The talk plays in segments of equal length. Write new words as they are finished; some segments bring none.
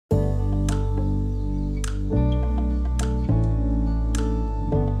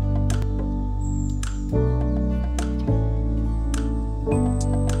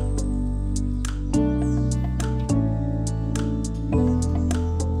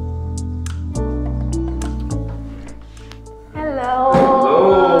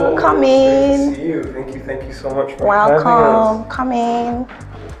Come in. Good to see you. Thank you so much for Welcome. having us. Come in.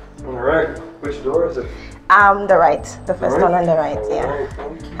 All right. Which door is it? The right. The first one on the right. All Yeah. right,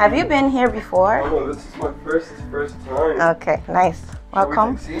 thank you. Have you been here before? Oh, no, this is my first time. Okay, nice.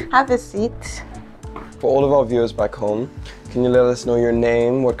 Welcome. Have a seat. For all of our viewers back home, can you let us know your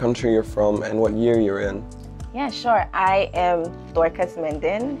name, what country you're from, and what year you're in? Yeah, sure. I am Dorcas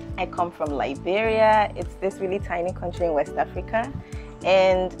Menden. I come from Liberia. It's this really tiny country in West Africa.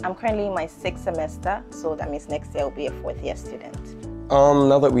 And I'm currently in my 6th semester, so that means next year I'll be a 4th year student.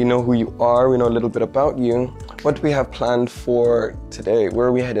 Now that we know who you are, we know a little bit about you, what do we have planned for today? Where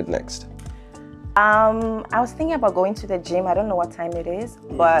are we headed next? I was thinking about going to the gym. I don't know what time it is,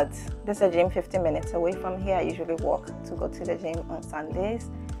 but there's a gym 15 minutes away from here. I usually walk to go to the gym on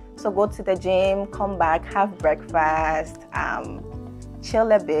Sundays. So go to the gym, come back, have breakfast,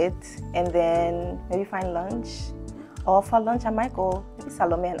 chill a bit, and then maybe find lunch. Or for lunch, I might go, maybe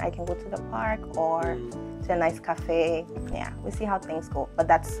Salome and I can go to the park or to a nice cafe. Yeah, we'll see how things go. But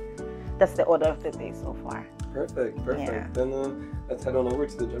that's the order of the day so far. Perfect. Yeah. Then let's head on over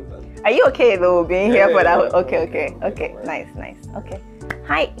to the gym then. Are you okay though, being here for that? Yeah. Okay. Nice. Okay.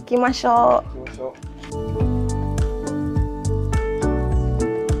 Hi, Kimasho.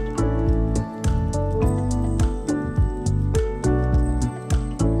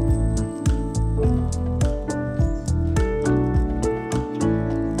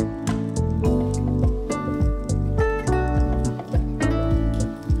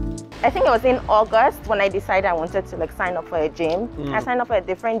 I think it was in August when I decided I wanted to sign up for a gym. I signed up for a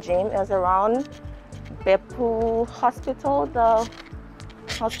different gym. It was around Beppu hospital, the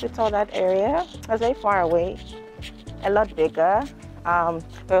hospital, that area. It was very far away, a lot bigger. But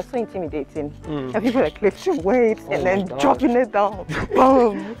it was so intimidating. And people lifting weights and then dropping it down.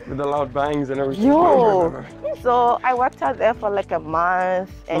 Boom! With the loud bangs and everything. Yo! So I worked out there for a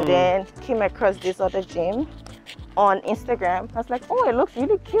month and then came across this other gym on Instagram. I was like, oh, it looks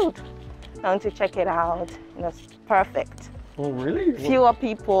really cute. I want to check it out. It was perfect. Oh, really? Fewer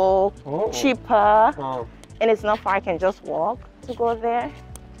people, cheaper, and it's not far. I can just walk to go there.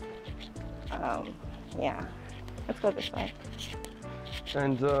 Yeah, let's go this way.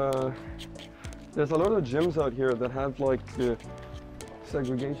 And there's a lot of gyms out here that have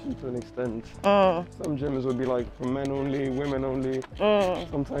segregation to an extent. Some gyms would be for men only, women only.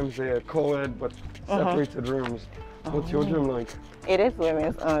 Sometimes they are co-ed but separated rooms. What's your gym like? It is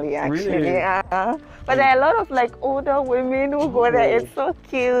women's only, actually. Really? Yeah. But there are a lot of older women who go there. It's so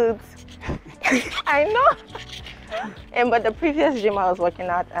cute. I know. But the previous gym I was working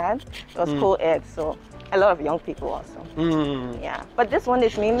out at was co-ed, so a lot of young people also. Yeah. But this one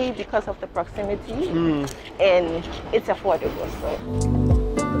is mainly because of the proximity and it's affordable. So.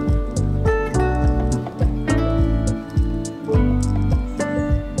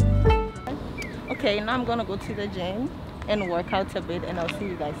 Okay, now I'm gonna go to the gym and work out a bit, and I'll see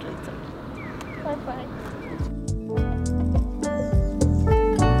you guys later. Bye.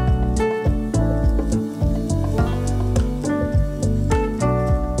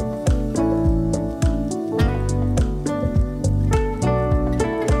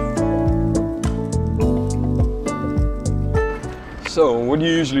 So, what do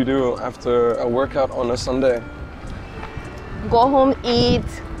you usually do after a workout on a Sunday? Go home, eat,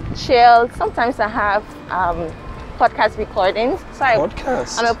 chill. Sometimes I have podcast recordings. So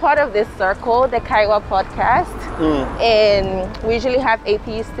I'm a part of this circle, the Kaiwa podcast. And we usually have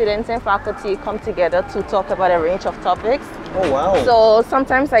APU students and faculty come together to talk about a range of topics. Oh, wow. So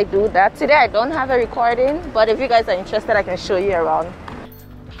sometimes I do that. Today I don't have a recording, but if you guys are interested, I can show you around.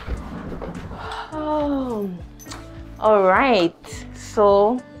 All right.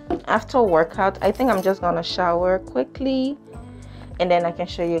 So after workout, I think I'm just gonna shower quickly, and then I can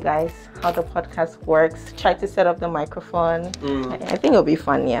show you guys how the podcast works. Try to set up the microphone. I think it'll be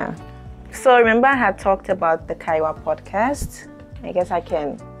fun, yeah. So remember I had talked about the Kaiwa podcast. I guess I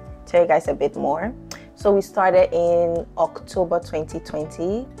can tell you guys a bit more. So we started in October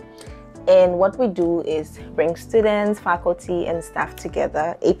 2020. And what we do is bring students, faculty, and staff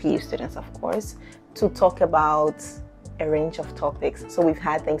together, APU students, of course, to talk about a range of topics. So we've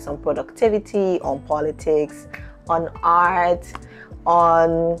had things on productivity, on politics, on art,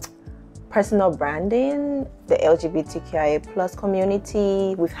 on personal branding, the LGBTQIA plus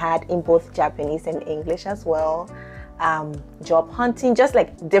community. We've had in both Japanese and English as well. Job hunting, just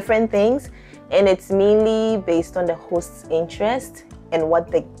different things. And it's mainly based on the host's interest and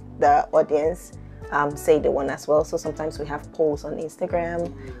what the audience say they want as well. So sometimes we have polls on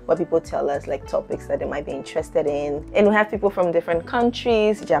Instagram where people tell us topics that they might be interested in. And we have people from different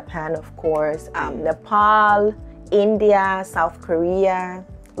countries, Japan, of course, Nepal, India, South Korea,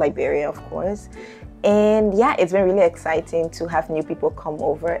 Liberia, of course. And yeah, it's been really exciting to have new people come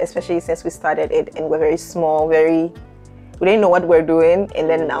over, especially since we started it and we're very small, we didn't know what we're doing. And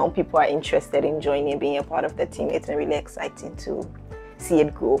then now people are interested in joining, being a part of the team. It's been really exciting to see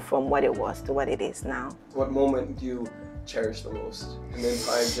it grow from what it was to what it is now. What moment do you cherish the most in the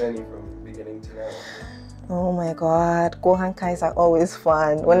entire journey from beginning to now? Oh my God, Gohan Kais are always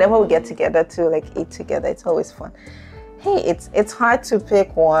fun. Whenever we get together to like eat together, it's always fun. Hey, it's hard to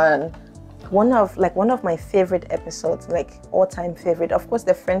pick one. One of my favorite episodes, like all-time favorite. Of course,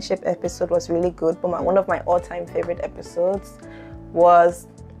 the friendship episode was really good, but one of my all-time favorite episodes was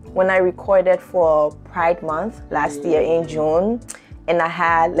when I recorded for Pride Month last year in June, and I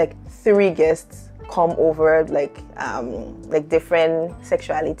had like 3 guests come over, like different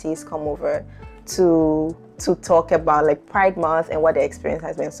sexualities come over to talk about like Pride Month and what the experience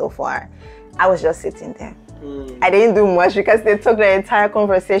has been so far. I was just sitting there. I didn't do much because they took the entire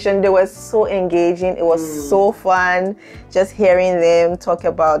conversation. They were so engaging. It was so fun just hearing them talk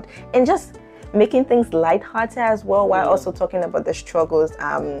about and just making things lighthearted as well, while also talking about the struggles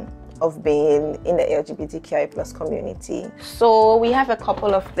of being in the LGBTQI plus community. So we have a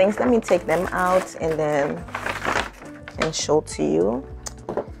couple of things. Let me take them out and then show to you.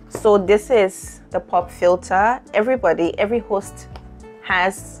 So this is the pop filter. Every host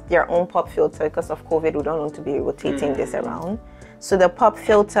has their own pop filter. Because of COVID, we don't want to be rotating this around. So the pop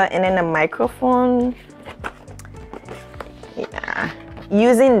filter and then the microphone. Yeah.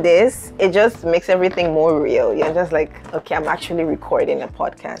 Using this, it just makes everything more real. You're just like, okay, I'm actually recording a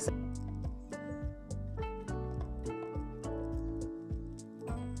podcast.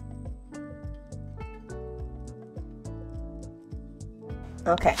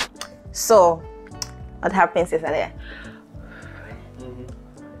 Okay, so what happens is that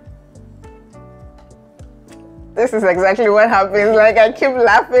this is exactly what happens. Like I keep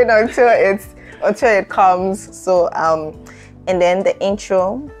laughing until it comes. So and then the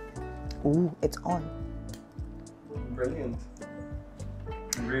intro. Ooh, it's on. Brilliant.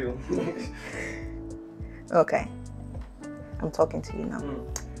 Real. Okay, I'm talking to you now.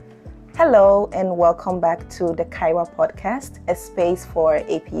 Hello and welcome back to the Kaiwa podcast, a space for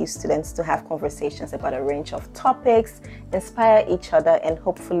APU students to have conversations about a range of topics, inspire each other, and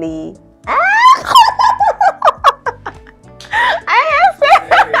hopefully.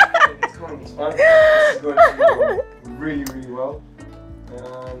 It's fun. This is going to go really, really well.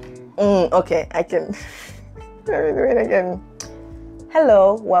 Okay, I can. Let me do it again.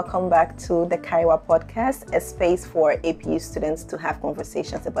 Hello, welcome back to the Kaiwa podcast, a space for APU students to have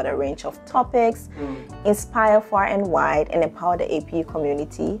conversations about a range of topics, inspire far and wide, and empower the APU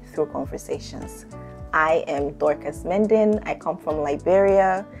community through conversations. I am Dorcas Mendin. I come from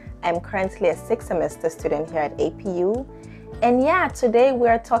Liberia. I'm currently a 6th semester student here at APU. And yeah, today we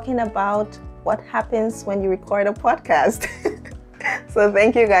are talking about what happens when you record a podcast. So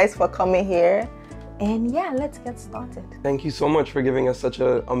thank you guys for coming here. And yeah, let's get started. Thank you so much for giving us such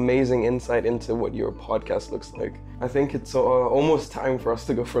an amazing insight into what your podcast looks like. I think it's almost time for us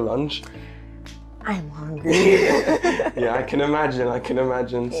to go for lunch. I'm hungry. Yeah, I can imagine.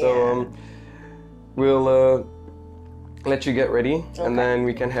 Yeah. So we'll let you get ready, and then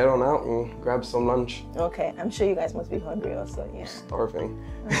we can head on out and grab some lunch. Okay, I'm sure you guys must be hungry also. Yeah. Starving.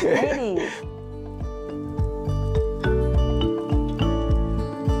 Alrighty.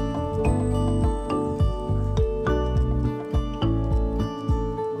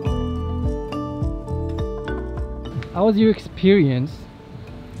 How was your experience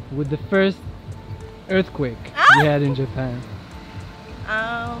with the first earthquake you had in Japan?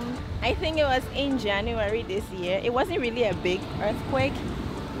 I think it was in January this year. It wasn't really a big earthquake,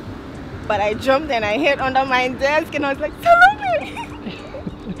 but I jumped and I hit under my desk and I was like, Salome!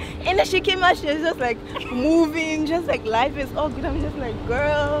 And then she came out, she was just like moving, just like life is all good. I'm just like,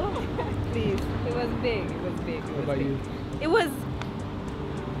 girl, please. It was big. What about you? It was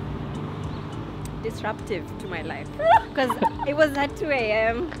disruptive to my life because it was at 2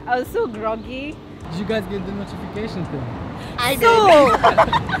 a.m. I was so groggy. Did you guys get the notifications then? I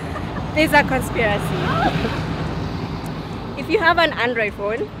did. There's a conspiracy. If you have an Android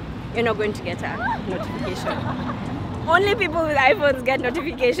phone, you're not going to get a notification. Only people with iPhones get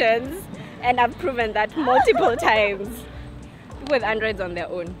notifications, and I've proven that multiple times. People with Androids on their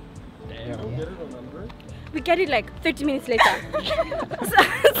own. Damn. We get it like 30 minutes later.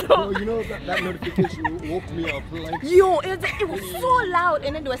 So you know that notification woke me up like... Yo, it was so loud,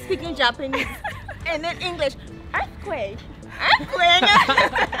 and then they were speaking Japanese and then English. Earthquake. Where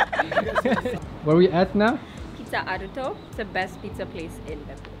are we at now? Pizza Aruto. It's the best pizza place in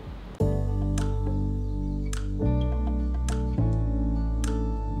Beppu.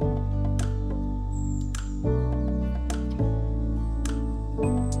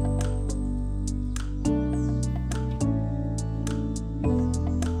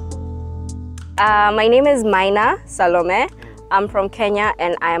 My name is Maina Salome. I'm from Kenya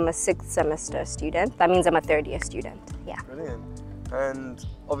and I am a 6th semester student. That means I'm a 3rd year student. Yeah. Brilliant. And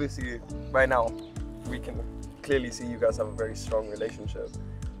obviously, right now, we can clearly see you guys have a very strong relationship.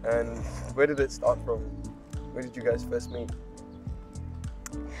 And where did it start from? Where did you guys first meet?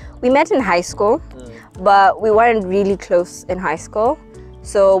 We met in high school, but we weren't really close in high school.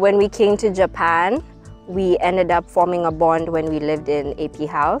 So when we came to Japan, we ended up forming a bond when we lived in AP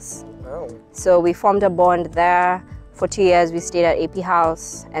House. Oh. So we formed a bond there. For 2 years, we stayed at AP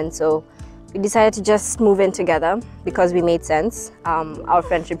House. And so we decided to just move in together because we made sense. Our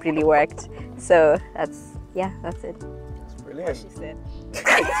friendship really worked. So that's it. That's brilliant. She said.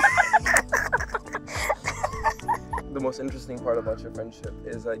 The most interesting part about your friendship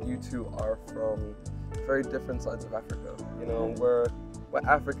is that you two are from very different sides of Africa. You know, we're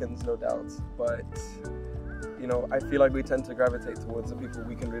Africans, no doubt, but you know, I feel like we tend to gravitate towards the people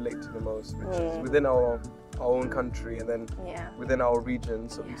we can relate to the most, which is within our own country and then within our region,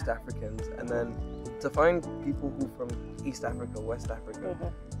 so East Africans, and then to find people who from East Africa, West Africa,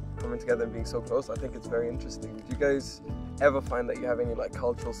 coming together and being so close, I think it's very interesting. Do you guys ever find that you have any like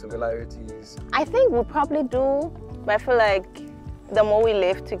cultural similarities? I think we probably do, but I feel like the more we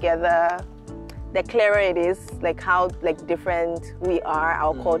live together, the clearer it is, like how like different we are,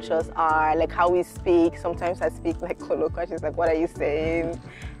 our cultures are, like how we speak. Sometimes I speak like Kolokwa, she's like, what are you saying?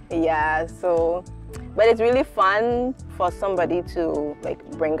 Yeah, so, but it's really fun for somebody to like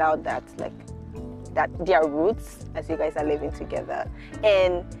bring out that their roots as you guys are living together.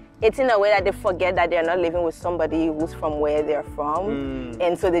 And it's in a way that they forget that they're not living with somebody who's from where they're from.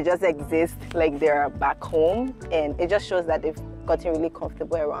 And so they just exist like they're back home. And it just shows that they've gotten really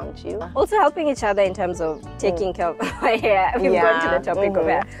comfortable around you. Also helping each other in terms of taking care of my hair. We've gone to the topic of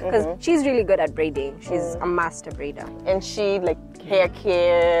hair. Because she's really good at braiding. She's a master braider. And she like hair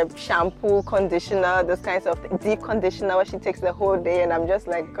care, shampoo, conditioner, those kinds of things. Deep conditioner where she takes the whole day, and I'm just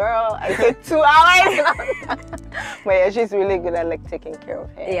like, girl, I take 2 hours. But yeah, she's really good at like taking care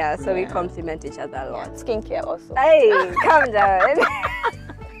of hair. Yeah, so we complement each other a lot. Yeah, skincare also. Hey, calm down.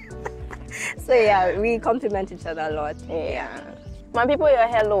 So yeah, we complement each other a lot. Yeah. My people,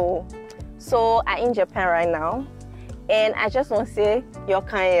 hello. So I'm in Japan right now, and I just want to say, you're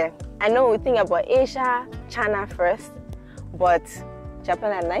kind. I know we think about Asia, China first, but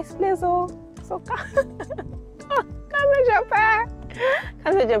Japan is a nice place, oh. So come to Japan.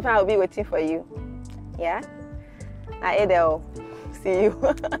 Come to Japan, I'll be waiting for you. Yeah? I'll see you.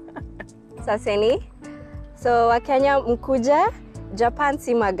 Saseni. So Wakenya mkuje, Japan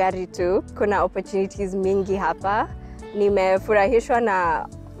si magari tu, kuna opportunities mingi hapa. Nimefurahishwa na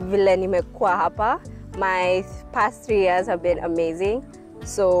vile nimekuwa hapa. My past 3 years have been amazing.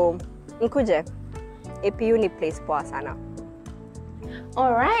 So mkuje, APU ni place poa sana.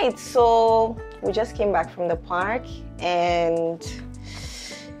 All right, so we just came back from the park and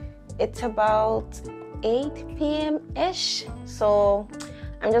it's about 8 p.m.-ish. So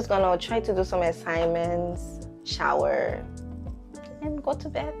I'm just gonna try to do some assignments, shower, and go to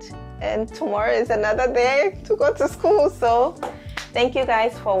bed. And tomorrow is another day to go to school. So thank you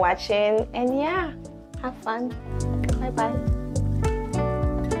guys for watching, and yeah, have fun. Bye-bye.